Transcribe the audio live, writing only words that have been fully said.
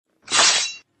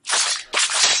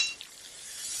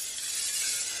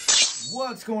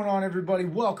What's going on, everybody?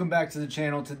 Welcome back to the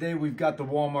channel. Today we've got the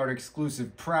Walmart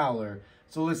exclusive Prowler.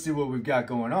 So let's see what we've got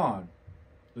going on.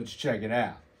 Let's check it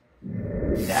out.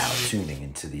 Now tuning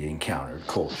into the encountered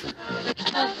culture.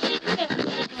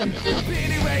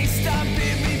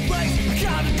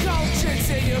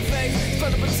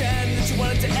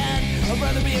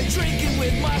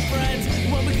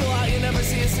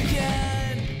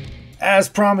 As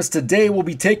promised, today we'll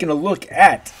be taking a look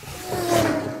at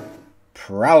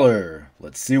Prowler.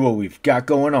 Let's see what we've got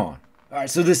going on. Alright,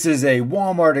 so this is a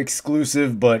Walmart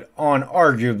exclusive, but on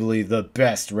arguably the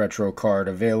best retro card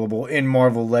available in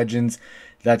Marvel Legends.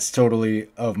 That's totally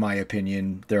of my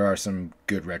opinion. There are some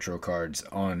good retro cards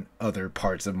on other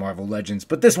parts of Marvel Legends,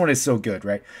 but this one is so good,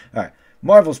 right? Alright,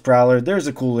 Marvel's Prowler. There's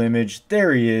a cool image.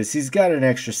 There he is. He's got an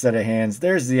extra set of hands.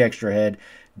 There's the extra head.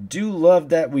 Do love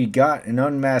that we got an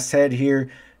unmasked head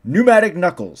here. Pneumatic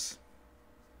knuckles.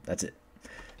 That's it.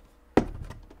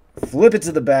 Flip it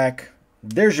to the back.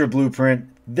 There's your blueprint.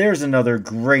 There's another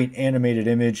great animated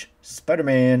image.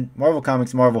 Spiderman, Marvel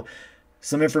Comics, Marvel.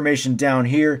 Some information down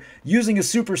here. Using a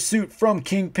super suit from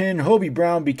Kingpin, Hobie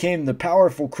Brown became the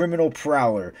powerful criminal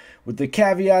Prowler, with the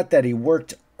caveat that he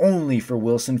worked only for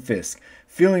Wilson Fisk.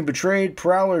 Feeling betrayed,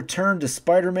 Prowler turned to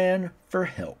Spider-Man for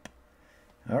help.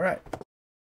 Alright,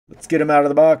 let's get him out of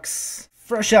the box.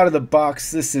 Fresh out of the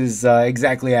box, this is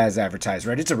exactly as advertised,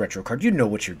 right? It's a retro card. You know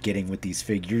what you're getting with these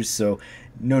figures, so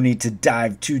no need to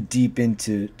dive too deep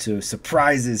into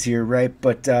surprises here, right?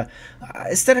 But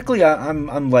aesthetically,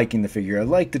 I'm liking the figure. I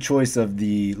like the choice of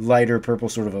the lighter purple,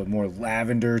 sort of a more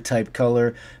lavender type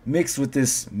color, mixed with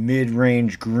this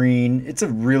mid-range green. It's a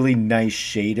really nice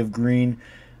shade of green.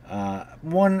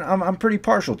 One I'm pretty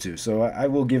partial to, so I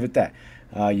will give it that.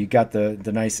 You got the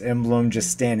nice emblem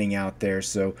just standing out there,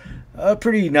 so a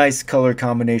pretty nice color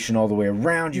combination all the way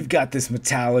around. You've got this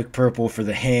metallic purple for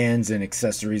the hands and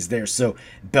accessories there, so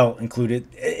belt included.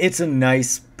 It's a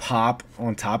nice pop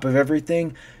on top of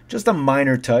everything. Just a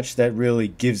minor touch that really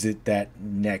gives it that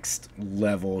next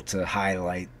level to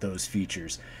highlight those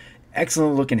features.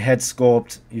 Excellent looking head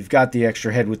sculpt. You've got the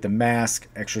extra head with the mask,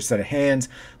 extra set of hands.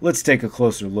 Let's take a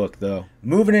closer look though.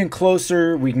 Moving in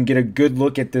closer, we can get a good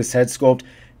look at this head sculpt.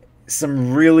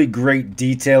 Some really great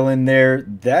detail in there.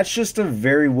 That's just a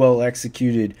very well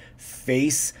executed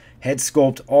face. Head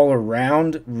sculpt all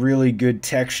around. Really good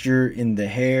texture in the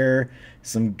hair.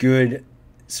 Some good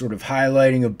sort of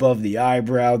highlighting above the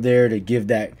eyebrow there to give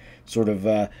that sort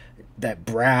of that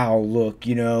brow look,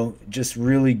 you know, just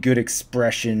really good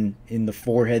expression in the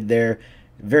forehead there.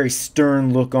 Very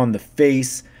stern look on the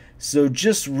face. So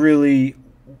just really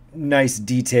nice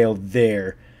detail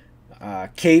there.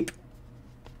 Cape,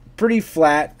 pretty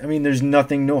flat. I mean, there's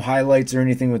nothing, no highlights or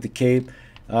anything with the cape.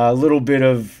 A little bit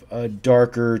of a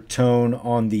darker tone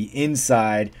on the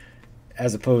inside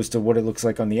as opposed to what it looks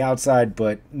like on the outside,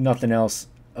 but nothing else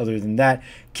other than that.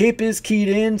 Cape is keyed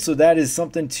in, so that is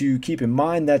something to keep in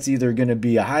mind. That's either going to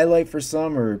be a highlight for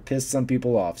some or piss some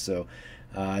people off, so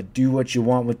do what you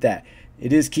want with that.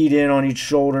 It is keyed in on each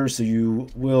shoulder, so you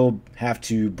will have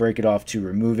to break it off to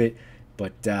remove it,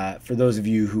 but for those of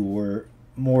you who were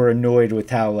more annoyed with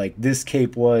how like this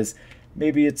cape was,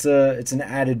 maybe it's an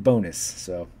added bonus.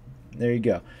 So there you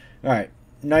go. All right,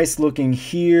 nice looking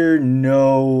here.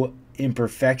 No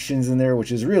imperfections in there,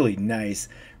 which is really nice.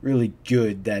 Really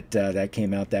good that that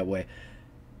came out that way.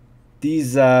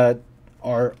 These are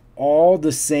all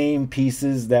the same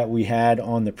pieces that we had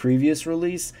on the previous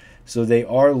release, so they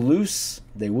are loose.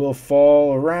 They will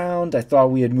fall around. I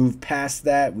thought we had moved past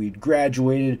that. We'd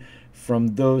graduated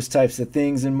from those types of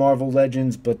things in Marvel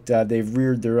Legends, but they've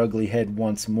reared their ugly head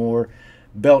once more.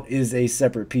 Belt is a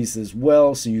separate piece as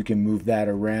well, so you can move that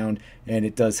around, and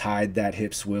it does hide that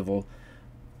hip swivel.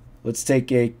 Let's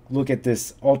take a look at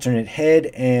this alternate head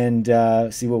and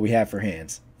see what we have for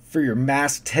hands. For your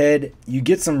masked head, you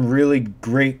get some really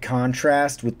great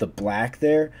contrast with the black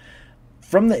there.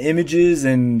 From the images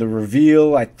and the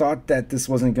reveal, I thought that this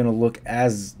wasn't going to look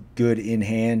as good in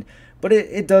hand, but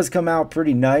it does come out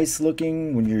pretty nice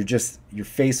looking when you're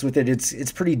faced with it.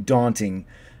 It's pretty daunting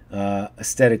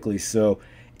aesthetically, so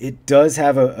it does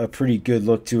have a pretty good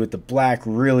look to it. The black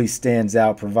really stands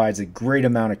out, provides a great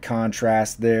amount of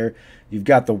contrast there. You've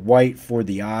got the white for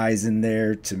the eyes in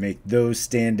there to make those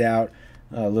stand out.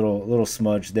 A little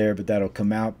smudge there, but that'll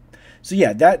come out. So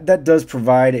yeah, that does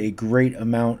provide a great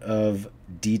amount of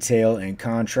detail and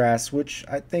contrast, which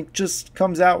I think just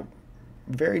comes out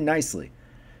very nicely.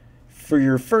 For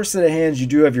your first set of hands, you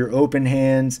do have your open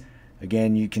hands.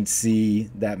 Again, you can see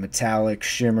that metallic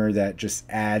shimmer that just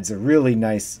adds a really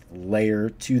nice layer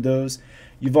to those.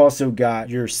 You've also got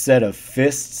your set of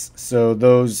fists. So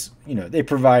those, you know, they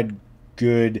provide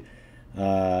good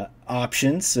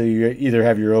options. So you either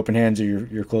have your open hands or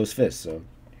your closed fists. So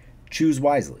choose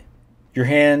wisely. Your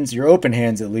hands, your open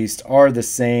hands at least, are the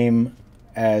same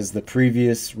as the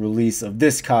previous release of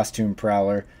this costume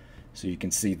Prowler. So you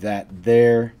can see that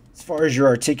there. As far as your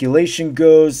articulation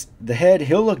goes, the head,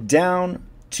 he'll look down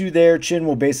to there. Chin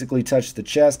will basically touch the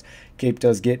chest. Cape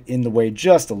does get in the way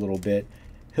just a little bit.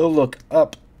 He'll look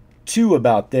up to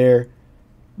about there.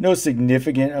 No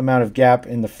significant amount of gap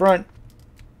in the front,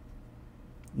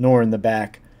 nor in the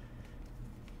back.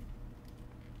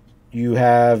 You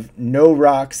have no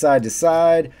rock side to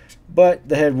side, but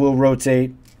the head will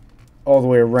rotate all the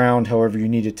way around however you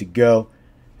need it to go.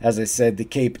 As I said, the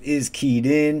cape is keyed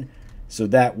in, so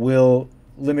that will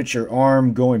limit your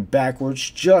arm going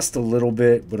backwards just a little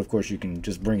bit, but of course you can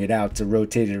just bring it out to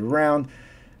rotate it around.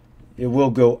 It will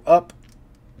go up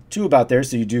to about there,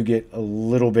 so you do get a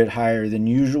little bit higher than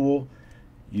usual.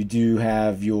 You do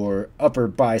have your upper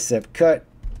bicep cut,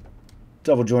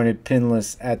 double jointed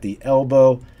pinless at the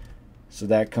elbow, so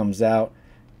that comes out.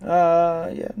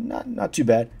 Yeah, not too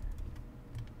bad.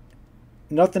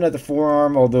 Nothing at the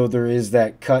forearm, although there is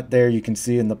that cut there you can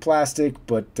see in the plastic,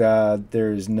 but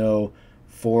there is no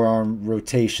forearm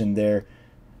rotation there.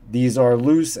 These are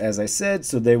loose, as I said,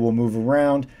 so they will move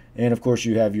around. And of course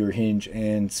you have your hinge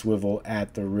and swivel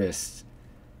at the wrists.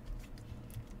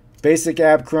 Basic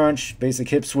ab crunch, basic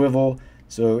hip swivel.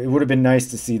 So it would have been nice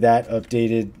to see that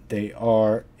updated.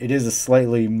 It is a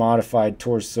slightly modified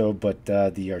torso, but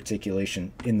the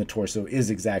articulation in the torso is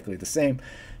exactly the same.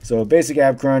 So basic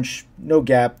ab crunch, no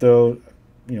gap though,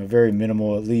 very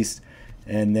minimal at least.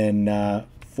 And then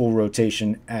full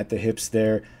rotation at the hips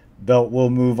there. Belt will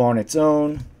move on its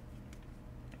own.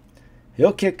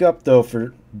 He'll kick up though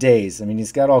for days. I mean,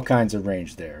 he's got all kinds of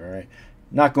range there, all right?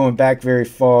 Not going back very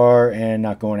far and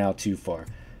not going out too far.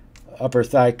 Upper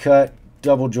thigh cut,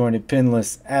 double jointed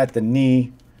pinless at the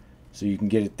knee, so you can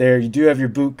get it there. You do have your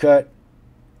boot cut,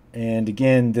 and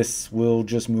again, this will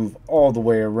just move all the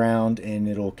way around and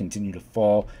it'll continue to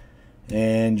fall.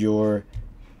 And your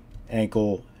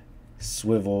ankle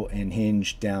swivel and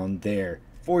hinge down there.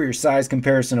 For your size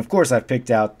comparison, of course, I've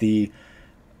picked out the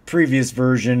previous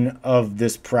version of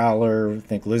this Prowler. I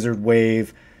think Lizard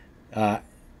Wave,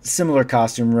 similar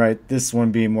costume, right? This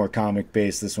one being more comic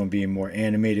based, this one being more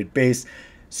animated based,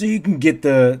 so you can get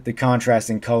the contrast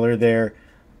in color there.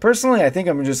 Personally, I think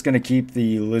I'm just going to keep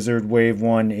the Lizard Wave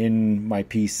one in my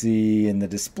PC in the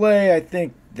display. I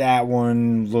think that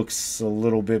one looks a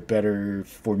little bit better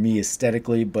for me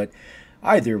aesthetically, but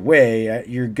either way,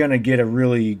 you're going to get a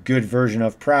really good version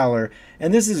of Prowler.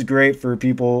 And this is great for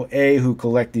people, A, who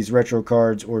collect these retro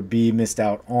cards, or B, missed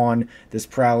out on this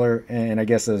Prowler. And I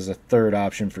guess as a third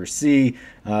option for C,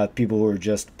 people who are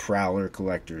just Prowler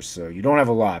collectors. So you don't have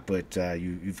a lot, but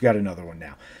you've got another one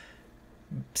now.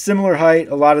 Similar height,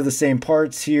 a lot of the same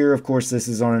parts here. Of course, this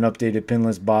is on an updated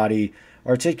pinless body.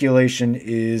 Articulation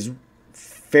is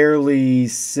fairly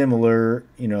similar.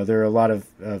 There are a lot of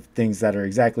things that are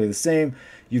exactly the same.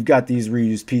 You've got these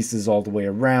reused pieces all the way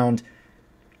around.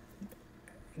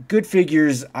 Good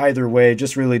figures either way.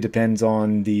 Just really depends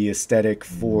on the aesthetic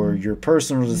for your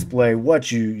personal display,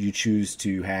 what you choose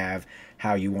to have,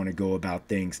 how you want to go about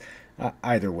things.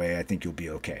 Either way, I think you'll be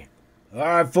okay. All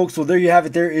right, folks, well, there you have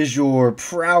it. There is your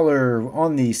Prowler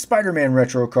on the Spider-Man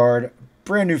retro card.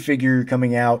 Brand new figure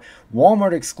coming out.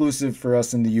 Walmart exclusive for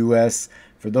us in the US.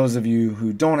 For those of you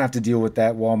who don't have to deal with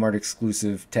that Walmart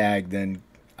exclusive tag, then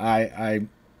I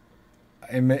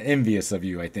am envious of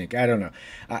you, I think. I don't know.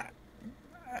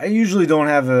 I usually don't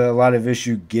have a lot of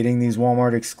issue getting these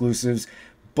Walmart exclusives,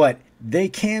 but they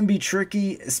can be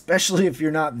tricky, especially if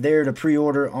you're not there to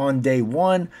pre-order on day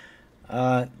one.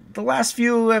 The last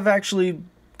few have actually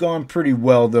gone pretty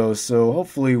well, though, so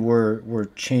hopefully we're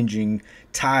changing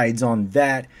tides on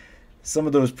that. Some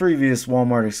of those previous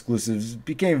Walmart exclusives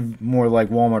became more like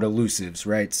Walmart elusives,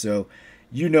 right? So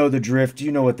you know the drift,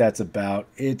 you know what that's about.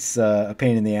 It's a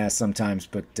pain in the ass sometimes,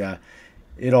 but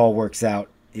it all works out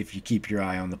if you keep your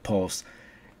eye on the pulse.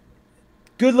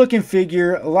 Good looking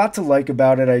figure, a lot to like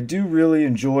about it. I do really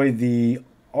enjoy the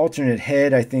alternate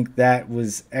head. I think that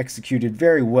was executed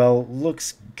very well.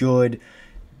 Looks good.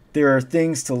 There are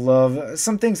things to love.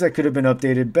 Some things that could have been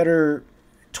updated. Better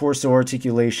torso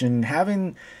articulation.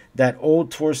 Having that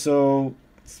old torso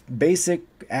basic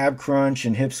ab crunch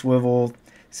and hip swivel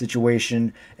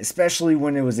situation, especially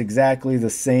when it was exactly the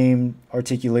same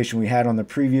articulation we had on the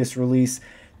previous release,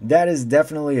 that is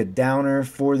definitely a downer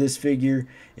for this figure.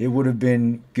 It would have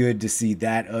been good to see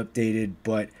that updated,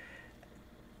 but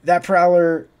that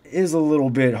Prowler is a little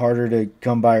bit harder to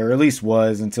come by, or at least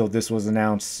was until this was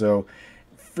announced. So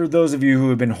for those of you who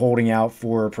have been holding out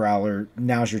for a Prowler,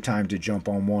 now's your time to jump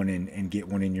on one and get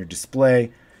one in your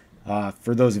display.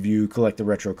 For those of you who collect the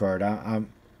retro card,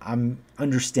 I'm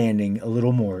understanding a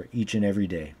little more each and every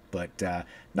day, but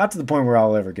not to the point where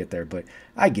I'll ever get there, but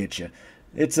I get you.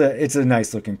 It's a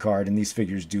nice looking card, and these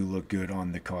figures do look good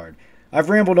on the card. I've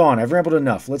rambled on. I've rambled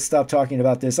enough. Let's stop talking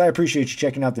about this. I appreciate you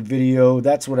checking out the video.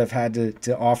 That's what I've had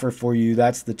to offer for you.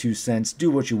 That's the 2 cents.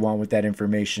 Do what you want with that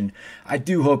information. I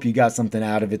do hope you got something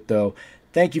out of it, though.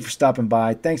 Thank you for stopping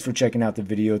by. Thanks for checking out the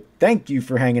video. Thank you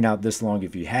for hanging out this long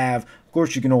if you have. Of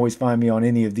course, you can always find me on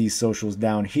any of these socials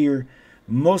down here.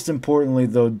 Most importantly,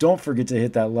 though, don't forget to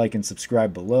hit that like and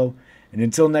subscribe below. And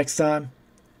until next time,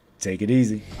 take it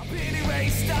easy.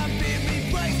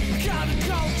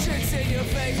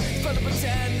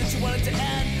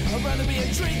 I'd rather be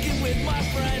drinking with my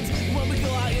friends. When we go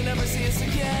out, you never see us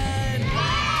again.